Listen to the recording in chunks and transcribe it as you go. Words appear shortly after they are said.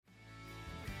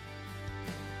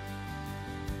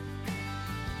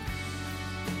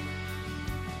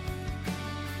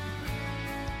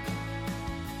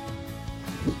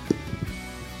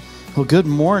Well, good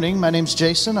morning. My name's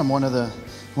Jason. I'm one of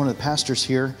the pastors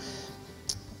here.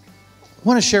 I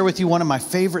want to share with you one of my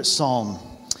favorite psalms.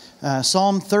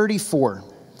 Psalm 34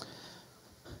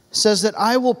 says that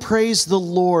I will praise the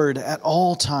Lord at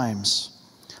all times.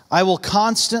 I will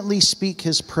constantly speak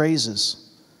his praises.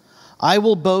 I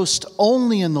will boast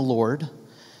only in the Lord,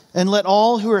 and let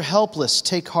all who are helpless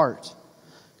take heart.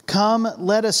 Come,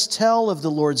 let us tell of the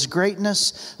Lord's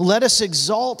greatness. Let us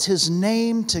exalt his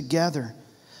name together.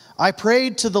 I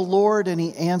prayed to the Lord, and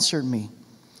he answered me.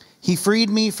 He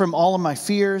freed me from all of my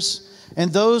fears,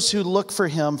 and those who look for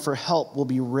him for help will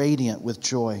be radiant with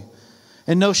joy.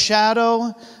 And no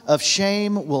shadow of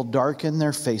shame will darken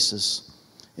their faces.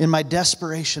 In my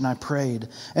desperation I prayed,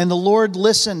 and the Lord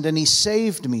listened, and he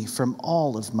saved me from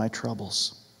all of my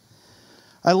troubles.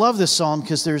 I love this psalm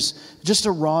because there's just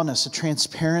a rawness, a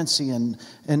transparency, and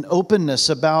an openness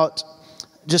about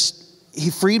just he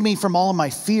freed me from all of my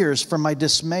fears, from my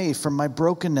dismay, from my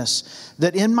brokenness,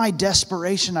 that in my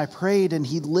desperation I prayed and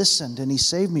he listened and he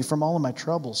saved me from all of my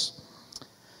troubles.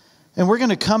 And we're going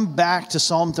to come back to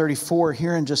Psalm 34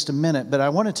 here in just a minute, but I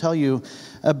want to tell you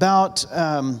about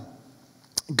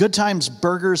Good Times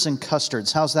Burgers and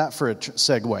Custards. How's that for a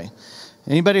segue?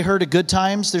 Anybody heard of Good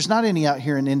Times? There's not any out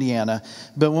here in Indiana,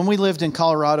 but when we lived in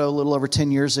Colorado a little over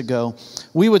 10 years ago,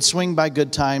 we would swing by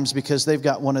Good Times because they've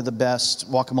got one of the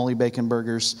best guacamole bacon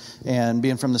burgers, and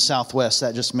being from the Southwest,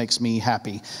 that just makes me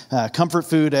happy. Comfort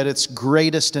food at its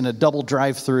greatest in a double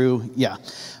drive-through. Yeah.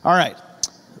 All right.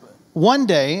 One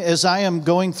day, as I am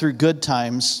going through Good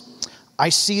Times, I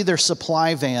see their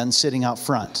supply van sitting out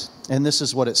front, and this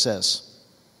is what it says.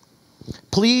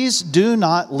 Please do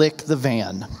not lick the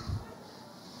van.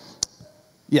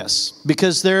 Yes,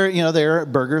 because their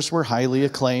burgers were highly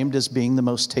acclaimed as being the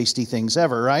most tasty things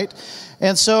ever, right?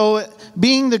 And so,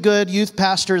 being the good youth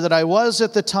pastor that I was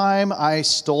at the time, I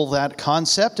stole that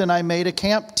concept and I made a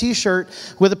camp t-shirt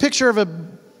with a picture of a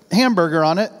hamburger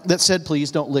on it that said,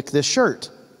 "Please don't lick this shirt."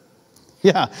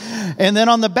 Yeah. And then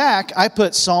on the back, I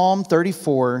put Psalm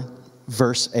 34,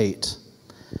 verse 8.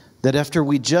 That after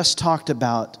we just talked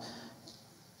about,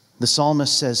 the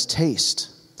psalmist says,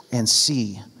 "Taste and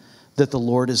see that the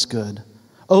Lord is good.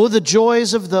 Oh, the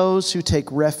joys of those who take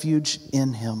refuge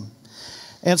in him."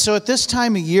 And so at this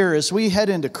time of year, as we head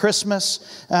into Christmas,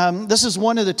 this is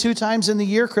one of the two times in the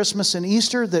year, Christmas and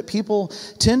Easter, that people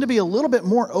tend to be a little bit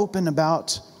more open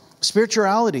about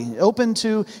spirituality, open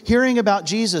to hearing about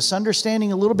Jesus,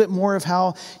 understanding a little bit more of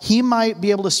how he might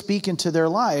be able to speak into their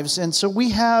lives. And so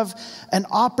we have an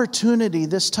opportunity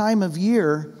this time of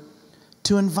year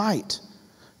to invite,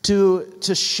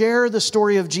 to share the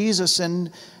story of Jesus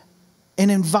and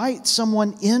invite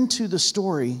someone into the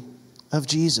story of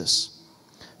Jesus.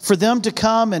 For them to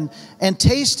come and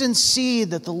taste and see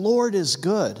that the Lord is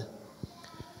good.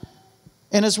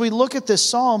 And as we look at this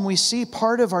psalm, we see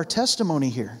part of our testimony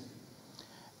here.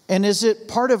 And is it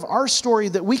part of our story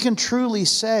that we can truly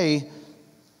say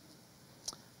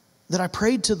that I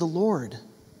prayed to the Lord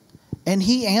and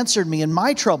he answered me in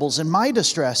my troubles, in my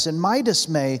distress, in my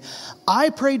dismay.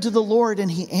 I prayed to the Lord and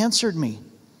he answered me.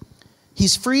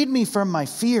 He's freed me from my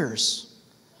fears.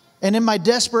 And in my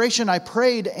desperation, I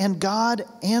prayed and God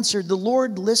answered. The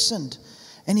Lord listened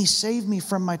and he saved me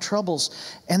from my troubles.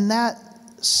 And that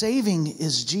saving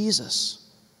is Jesus.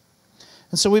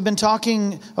 And so we've been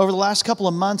talking over the last couple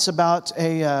of months about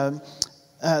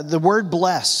the word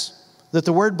bless. That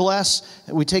the word bless,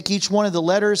 we take each one of the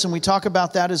letters and we talk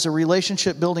about that as a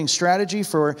relationship building strategy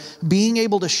for being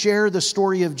able to share the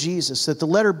story of Jesus. That the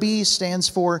letter B stands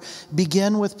for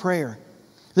begin with prayer.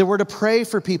 That we're to pray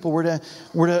for people. We're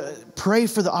to pray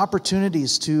for the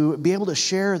opportunities to be able to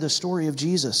share the story of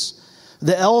Jesus.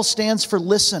 The L stands for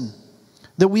listen.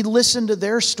 That we listen to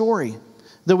their story.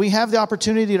 That we have the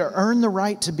opportunity to earn the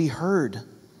right to be heard.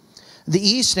 The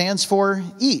E stands for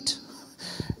eat.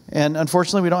 And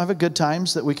unfortunately, we don't have a Good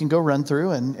Times that we can go run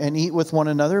through and eat with one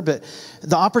another. But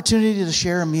the opportunity to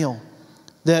share a meal.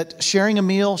 That sharing a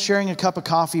meal, sharing a cup of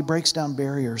coffee breaks down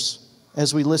barriers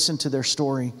as we listen to their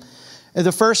story. And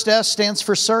the first S stands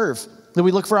for serve. That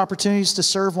we look for opportunities to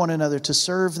serve one another, to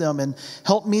serve them and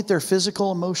help meet their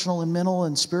physical, emotional, and mental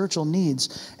and spiritual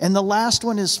needs. And the last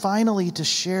one is finally to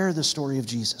share the story of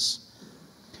Jesus.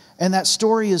 And that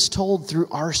story is told through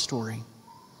our story.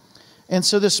 And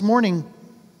so this morning,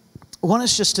 I want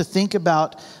us just to think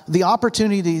about the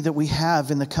opportunity that we have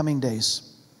in the coming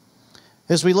days.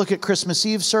 As we look at Christmas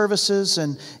Eve services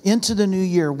and into the new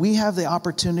year, we have the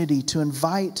opportunity to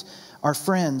invite our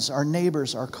friends, our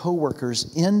neighbors, our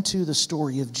coworkers into the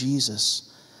story of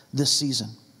Jesus this season.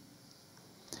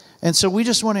 And so we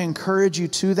just want to encourage you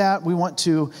to that. We want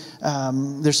to,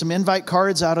 there's some invite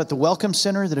cards out at the Welcome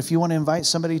Center that if you want to invite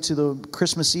somebody to the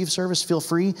Christmas Eve service, feel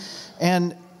free.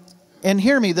 And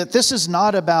hear me, that this is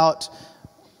not about,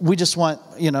 we just want,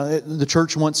 the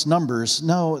church wants numbers.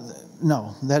 No,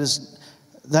 that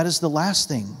is the last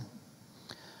thing.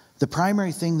 The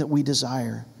primary thing that we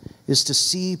desire is to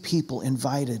see people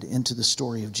invited into the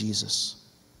story of Jesus,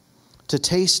 to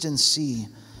taste and see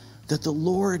that the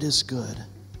Lord is good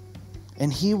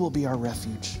and He will be our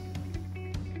refuge.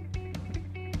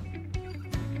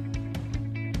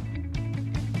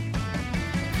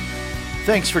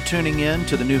 Thanks for tuning in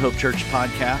to the New Hope Church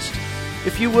podcast.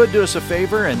 If you would do us a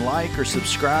favor and like or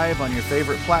subscribe on your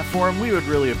favorite platform, we would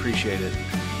really appreciate it.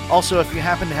 Also, if you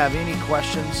happen to have any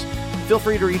questions, feel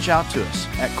free to reach out to us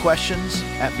at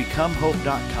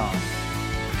questions@becomehope.com.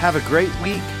 Have a great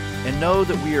week and know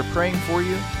that we are praying for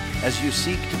you as you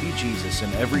seek to be Jesus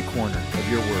in every corner of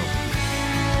your world.